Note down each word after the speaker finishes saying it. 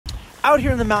Out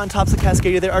here in the mountaintops of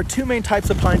Cascadia, there are two main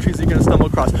types of pine trees that you're going to stumble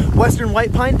across: western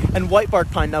white pine and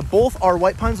whitebark pine. Now, both are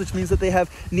white pines, which means that they have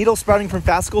needles sprouting from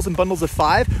fascicles in bundles of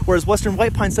 5, whereas western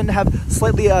white pines tend to have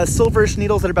slightly silverish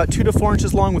needles that are about 2 to 4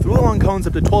 inches long, with really long cones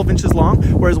up to 12 inches long,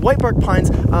 whereas whitebark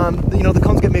pines, the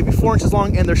cones get maybe 4 inches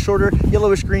long, and they're shorter,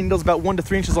 yellowish-green needles about 1 to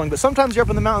 3 inches long. But sometimes you're up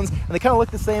in the mountains, and they kind of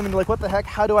look the same, and you're like, what the heck,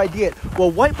 how do I ID it?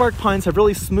 Well, whitebark pines have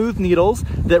really smooth needles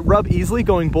that rub easily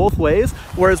going both ways,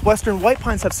 whereas western white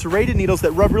pines have serrated needles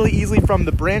that rub really easily from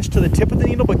the branch to the tip of the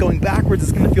needle, but going backwards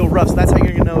it's going to feel rough. So that's how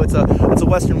you're going to know it's a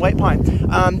western white pine.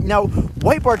 Now,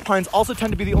 whitebark pines also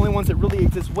tend to be the only ones that really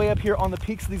exist way up here on the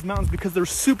peaks of these mountains because they're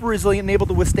super resilient and able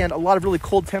to withstand a lot of really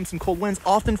cold temps and cold winds,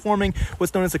 often forming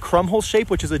what's known as a krummholtz shape,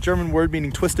 which is a German word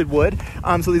meaning twisted wood.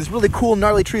 So these really cool,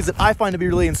 gnarly trees that I find to be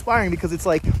really inspiring, because it's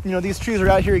like, these trees are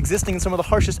out here existing in some of the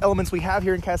harshest elements we have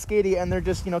here in Cascadia, and they're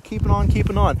just, keeping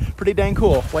on. Pretty dang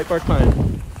cool. Whitebark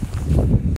pine.